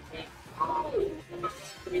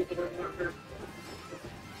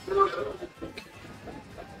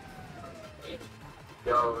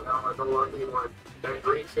 Yo, now I don't want anyone. That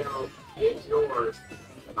green shell is yours.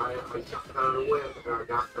 I shot it out of the whip and I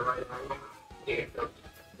got the right angle. Yeah,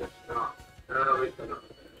 that's not.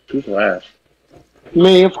 Who's last?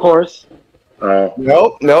 Me, of course.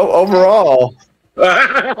 nope, overall.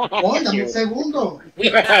 Óigame, segundo.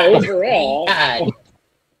 Overall.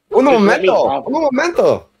 Un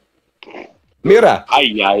momento. Mira.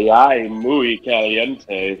 Ay, ay, ay, muy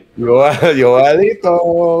caliente.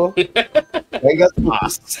 Joelito. Vengas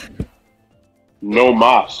más. No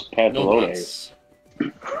mas pantalones.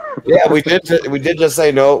 Yeah, we did just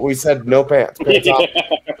say no. We said no pants. Pants off.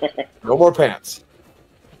 No more pants.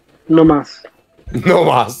 No más. No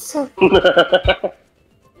más.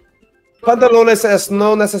 Pantalones es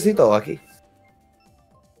no necesito aquí.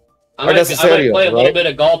 I might play a little bit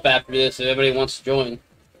of golf after this if everybody wants to join.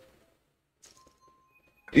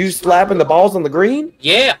 You slapping the balls on the green?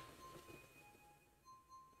 Yeah.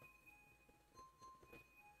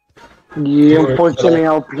 Yeah, unfortunately,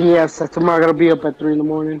 LPS. Tomorrow I gotta be up at 3 in the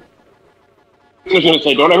morning. I was gonna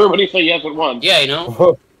say, don't everybody say yes at once. Yeah, you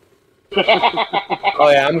know. Oh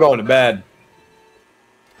yeah, I'm going to bed.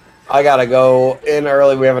 I gotta go in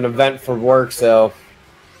early. We have an event for work, so.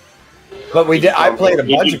 But we did. I played a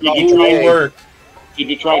bunch of work. Did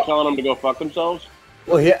you try telling them to go fuck themselves?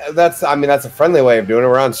 Well, yeah, that's a friendly way of doing it.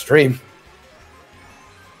 We're on stream.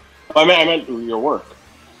 I meant your work.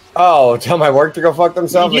 Oh, tell my work to go fuck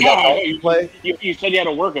themselves? Yeah, you play? You said you had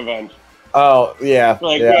a work event. Oh yeah.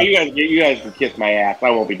 Like, yeah. you guys can kiss my ass. I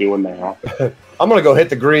won't be doing that. I'm gonna go hit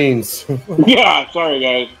the greens. Yeah, sorry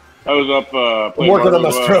guys. I was up I'm working on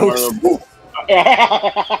my strokes.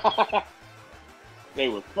 They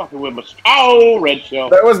were fucking with my. Oh, red shell.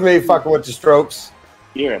 That was me fucking with the strokes.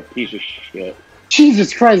 You're a piece of shit.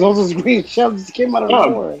 Jesus Christ! All those green shells just came out of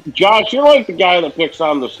nowhere. Josh, you're like the guy that picks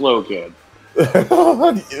on the slow kid.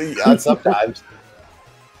 Yeah, sometimes.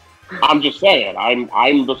 I'm just saying,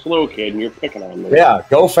 I'm the slow kid, and you're picking on me. Yeah,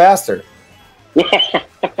 go faster. I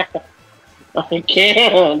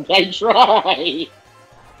can't. I try.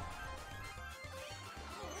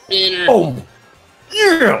 Oh,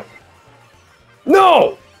 yeah.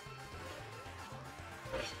 No.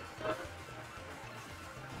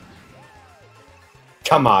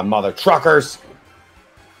 Come on, mother truckers.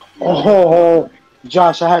 Oh,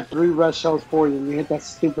 Josh, I had 3 red shells for you. You hit that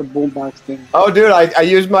stupid boombox thing. Oh, dude, I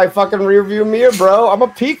used my fucking rear view mirror, bro. I'm a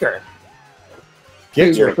peeker.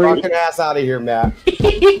 Get your fucking ass out of here, Matt.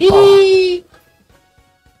 Oh.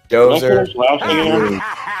 Dozer.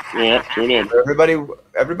 Yeah, sure did.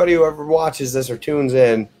 Everybody who ever watches this or tunes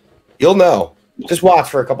in, you'll know. Just watch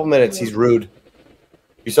for a couple minutes. He's rude.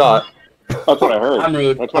 You saw it. That's what I heard. I'm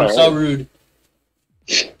rude. I'm so rude.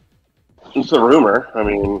 It's a rumor. I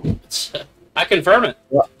mean, I confirm it.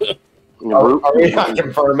 I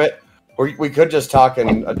confirm it. We could just talk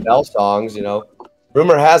in Adele songs, you know.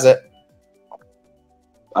 Rumor has it.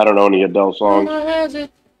 I don't know any Adele songs. Rumor has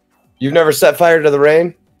it. You've never set fire to the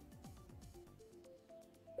rain?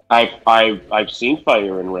 I've seen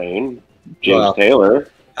Fire and Rain. James Taylor.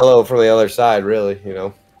 Hello from the other side, really, you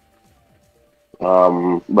know.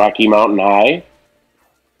 Rocky Mountain High.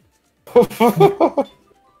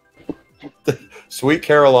 Sweet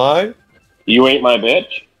Caroline. You Ain't My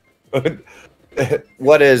Bitch.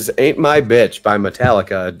 What is Ain't My Bitch by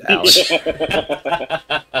Metallica, Alex?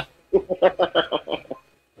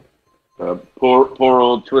 Poor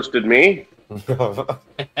old Twisted Me.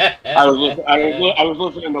 I was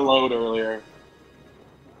listening to Load earlier.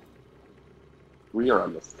 We are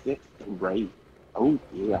on the 6th right. Oh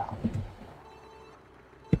yeah.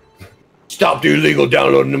 Stop the illegal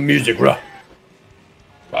downloading the music, bro.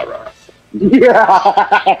 Yeah.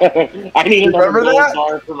 I need another Remember gold that?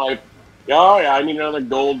 bar for my. Oh yeah, I need another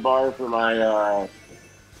gold bar for my.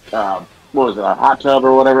 What was it? A hot tub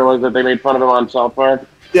or whatever it was that they made fun of him on South Park.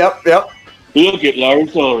 Yep. Look at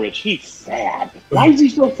Lawrence Ulrich. He's sad. Why is he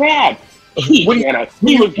so sad? He was gonna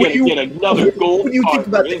get another gold. What do you think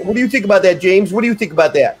about that? What do you think about that, James? What do you think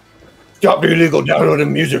about that? Stop the illegal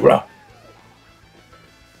downloading music, bro.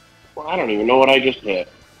 Well, I don't even know what I just hit.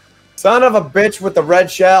 Son of a bitch with the red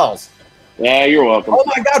shells. Yeah, you're welcome. Oh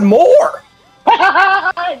my God, more!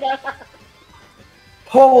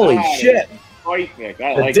 Holy shit!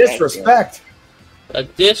 The disrespect. The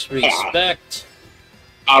disrespect.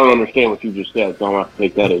 I don't understand what you just said, so I'm gonna have to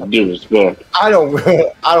take that as disrespect. I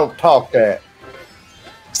don't talk that.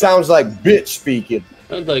 Sounds like bitch speaking.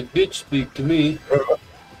 Sounds like bitch speak to me.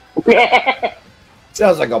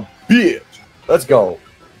 Sounds like a bitch. Let's go.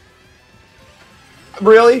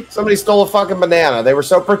 Really? Somebody stole a fucking banana. They were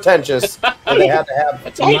so pretentious that they had to have.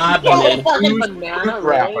 That's my banana. Fucking banana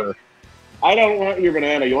wrapper. I don't want your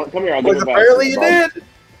banana. You want? Come here. I'll give it back. Apparently you did.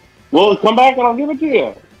 Well, come back and I'll give it to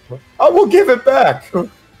you. I will give it back. No,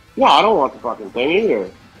 I don't want the fucking thing either.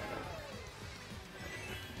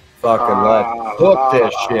 Fucking let's cook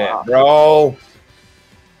this shit, bro.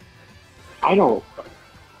 I don't.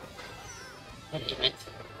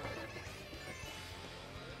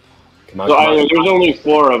 Come on, So come on. there's only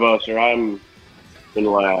 4 of us, or I'm in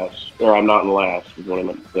last, or I'm not in last. Is what I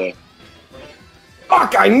meant to say.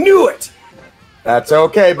 Fuck! I knew it. That's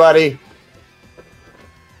okay, buddy.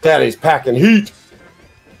 Daddy's packing heat.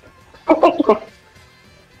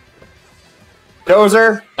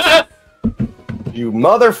 Dozer. You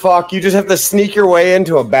motherfucker. You just have to sneak your way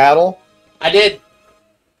into a battle. I did.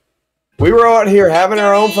 We were out here having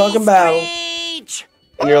our own fucking battle.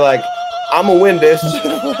 And you're like, I'm gonna win this.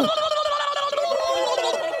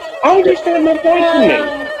 I understand my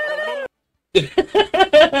point.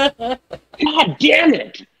 God damn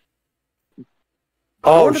it.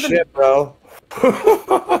 Oh shit, bro.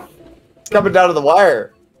 It's coming down to the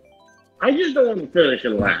wire. I just don't want to finish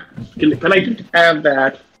in last. Can I just have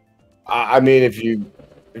that? I mean, if you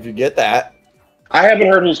get that. I haven't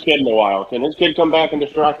heard his kid in a while. Can his kid come back and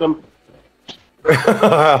distract him?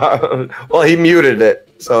 Well, he muted it.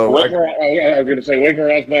 So I was going to say, wake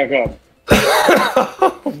her ass back up.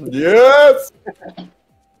 Yes.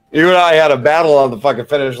 You and I had a battle on the fucking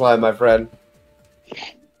finish line, my friend.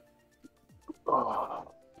 Are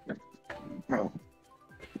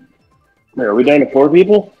we down to 4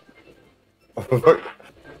 people? That's what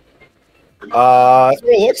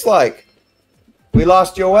it looks like. We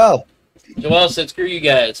lost Joel. Joel said, "Screw you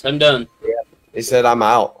guys, I'm done." Yeah. He said, "I'm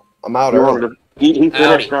out. I'm out You early." wanted to- He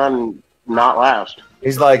finished on not last.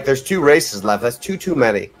 He's like, "There's 2 races left. That's too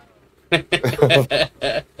many."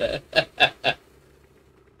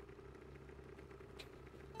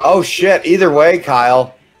 Oh shit! Either way,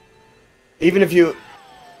 Kyle. Even if you,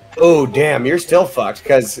 oh damn, you're still fucked.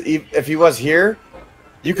 Because if he was here,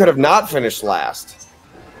 you could have not finished last.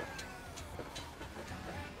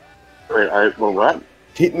 Wait, well, what?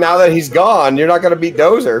 Now that he's gone, you're not going to beat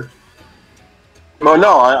Dozer.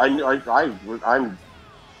 No, I'm.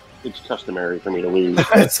 It's customary for me to lose.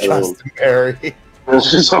 It's customary.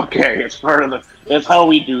 This is okay. It's part of the. That's how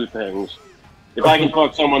we do things. If I can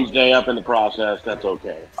fuck someone's day up in the process, that's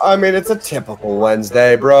okay. I mean, it's a typical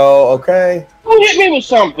Wednesday, bro. Okay. Who hit me with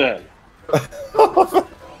something?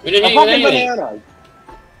 We didn't A hit you fucking with anything. banana.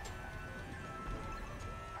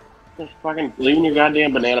 Just fucking leaving your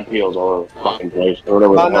goddamn banana peels all over the fucking place, or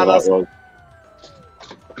whatever the hell that was.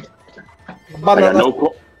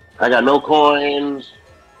 I got no coins.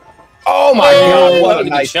 Oh my god, what a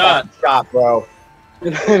good nice shot. shot, bro.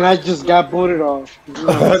 And I just got booted off.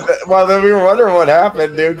 Well, then we were wondering what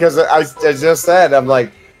happened, dude, because I just said, I'm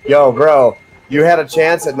like, yo, bro, you had a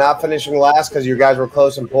chance at not finishing last because you guys were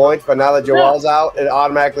close in points, but now that Joel's out, it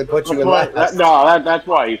automatically puts you in last. That's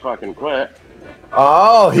why he fucking quit.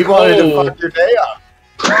 Oh, he wanted to fuck your day up.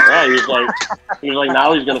 Yeah, he's like,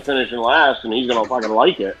 now he's gonna finish in last, and he's gonna fucking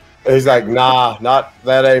like it. He's like, nah,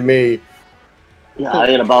 that ain't me. Yeah, I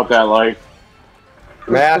ain't about that life.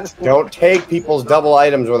 Matt, don't take people's double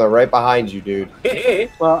items when they're right behind you, dude.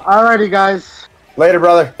 Well, alrighty, guys. Later,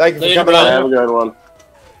 brother. Thank you for coming on. Have a good one.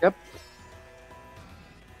 Yep.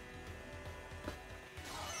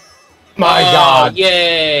 My God.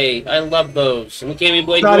 Yay! I love those. And we can't even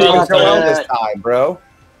blame Not even Joel Joel this time, bro.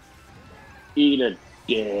 Eat a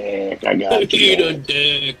dick. I got you. Eat a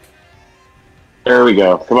dick. There we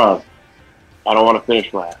go. Come on. I don't want to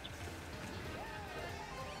finish last.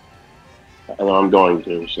 And I'm going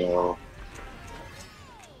to, so.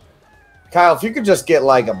 Kyle, if you could just get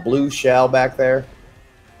like a blue shell back there.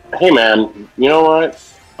 Hey, man, you know what?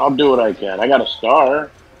 I'll do what I can. I got a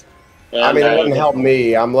star. I mean, it wouldn't help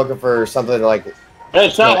me. I'm looking for something like.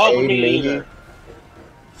 It's not helping me either.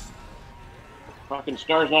 Fucking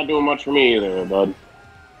star's not doing much for me either, bud.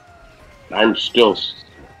 I'm still.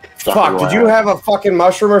 Fuck, did you have a fucking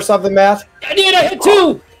mushroom or something, Matt? I did, I hit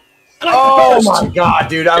 2! Oh my god,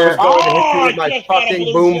 dude, I was going to hit you with my fucking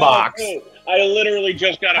boombox. I literally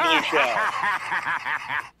just got a blue shell.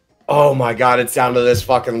 Oh my god, it's down to this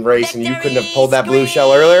fucking race, and you couldn't have pulled that blue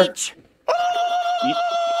shell earlier?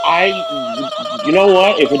 You know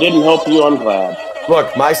what? If it didn't help you, I'm glad.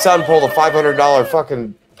 Look, my son pulled a $500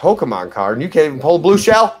 fucking Pokemon card, and you can't even pull a blue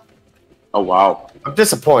shell? Oh, wow. I'm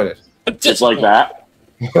disappointed. Just like that?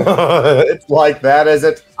 It's like that, is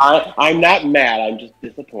it? I'm not mad, I'm just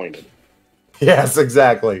disappointed. Yes,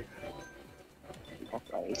 exactly.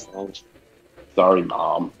 Sorry,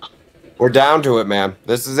 Mom. We're down to it, man.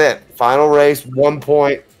 This is it. Final race, 1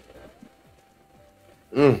 point.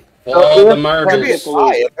 Oh, the marbles.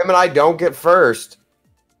 If him and I don't get first.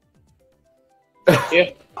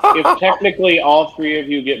 If technically all 3 of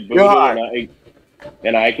you get booted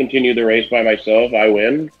and I continue the race by myself, I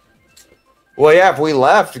win. Well, yeah, if we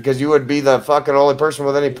left, because you would be the fucking only person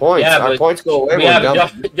with any points. Yeah, our points go away. Yeah,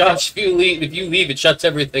 but Josh, if you leave, it shuts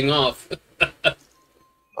everything off.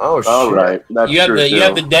 Oh, shit. All right. That's you have true, you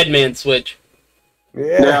have the dead man switch.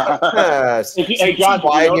 Yeah. Hey, Josh,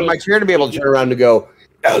 why I get my chair to be able to turn around and go,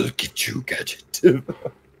 I'll get you, gadget.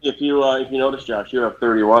 If you notice, Josh, you have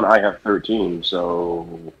 31. I have 13. So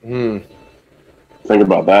think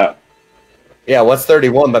about that. Yeah, what's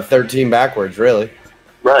 31 but 13 backwards, really?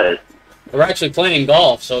 Right. We're actually playing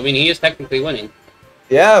golf, so I mean, he is technically winning.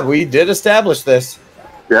 Yeah, we did establish this.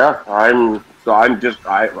 Yeah, I'm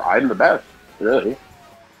the best, really.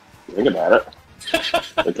 Think about it.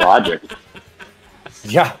 It's logic.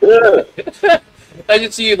 Yeah. I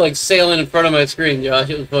just see you like sailing in front of my screen, Josh.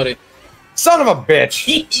 It was funny. Son of a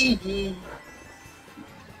bitch!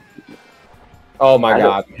 Oh my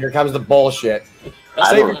god, here comes the bullshit.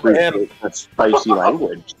 I don't appreciate that spicy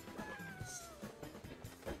language.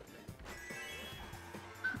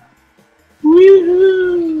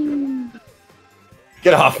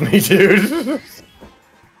 Get off me, dude.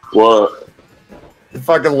 What? It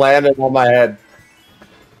fucking landed on my head.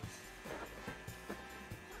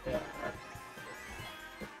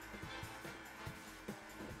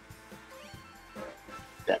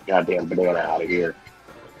 That goddamn banana out of here.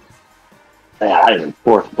 Man, I'm in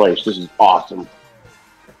 4th place. This is awesome.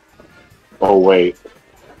 Oh, wait.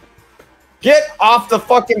 Get off the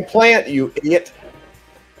fucking plant, you idiot.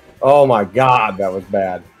 Oh my god, that was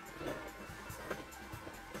bad.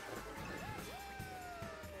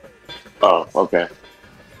 Oh, okay.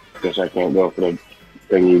 Guess I can't go for the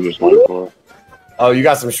thing you just went for. Oh, you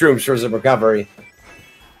got some shrooms of recovery.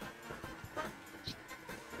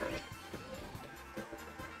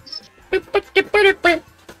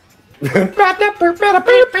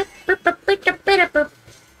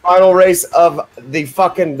 Final race of the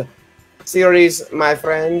fucking series, my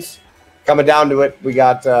friends. Coming down to it, we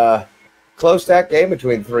got close stack game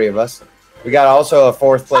between the three of us. We got also a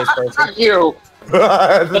fourth place person. Fuck you.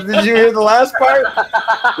 Did you hear the last part?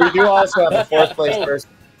 We do also have a fourth place person.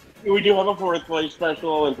 We do have a fourth place special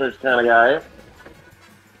Olympics kind of guy.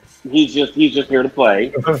 He's just here to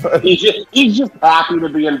play. He's just happy to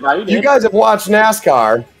be invited. You guys have watched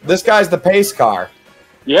NASCAR. This guy's the pace car.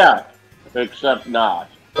 Yeah, except not.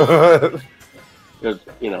 Because,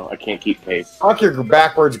 I can't keep pace. Fuck your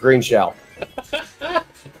backwards green shell.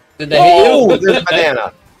 Did they hit you? Oh, there's a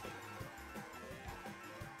banana.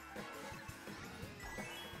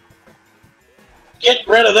 Get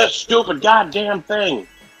rid of this stupid goddamn thing.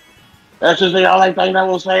 This is the only thing that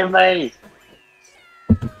will save me.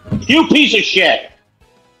 You piece of shit.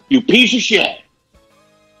 You piece of shit.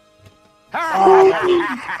 Oh, that is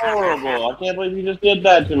horrible. I can't believe you just did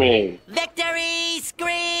that to me. Victory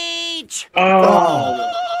screech!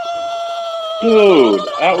 Oh. Dude,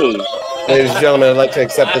 that was... Ladies and gentlemen, I'd like to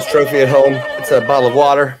accept this trophy at home. It's a bottle of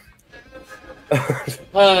water.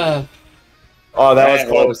 Oh, that was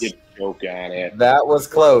close. Joke on it. That was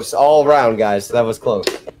close. All around, guys. That was close.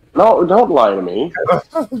 No, don't lie to me.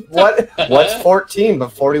 What's 14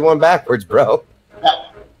 but 41 backwards, bro?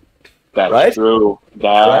 That's right? True.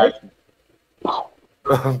 That.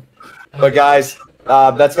 Right? But guys,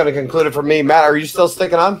 that's going to conclude it for me. Matt, are you still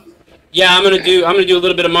sticking on? Yeah, I'm gonna do a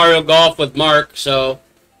little bit of Mario Golf with Mark. So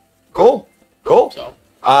cool. So.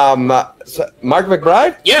 Mark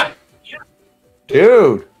McBride? Yeah.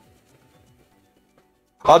 Dude.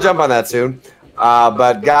 I'll jump on that soon.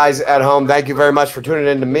 But guys at home, thank you very much for tuning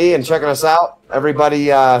in to me and checking us out. Everybody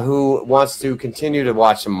who wants to continue to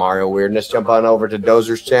watch some Mario weirdness, jump on over to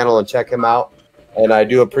Dozer's channel and check him out. And I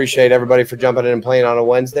do appreciate everybody for jumping in and playing on a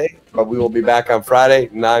Wednesday. But we will be back on Friday,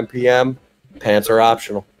 9 p.m. Pants are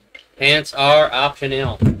optional. Pants are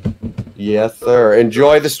optional. Yes, sir.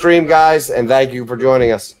 Enjoy the stream, guys, and thank you for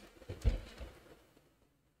joining us.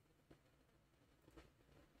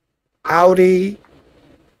 Howdy.